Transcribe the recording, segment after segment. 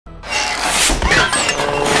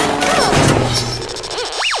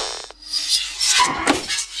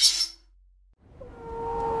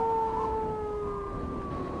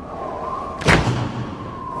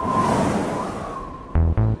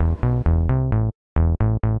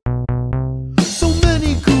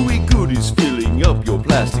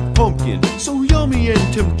plastic pumpkin, so yummy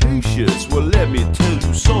and temptatious. Well, let me tell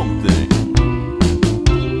you something.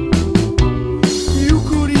 You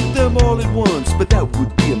could eat them all at once, but that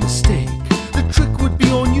would be a mistake. The trick would be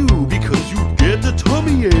on you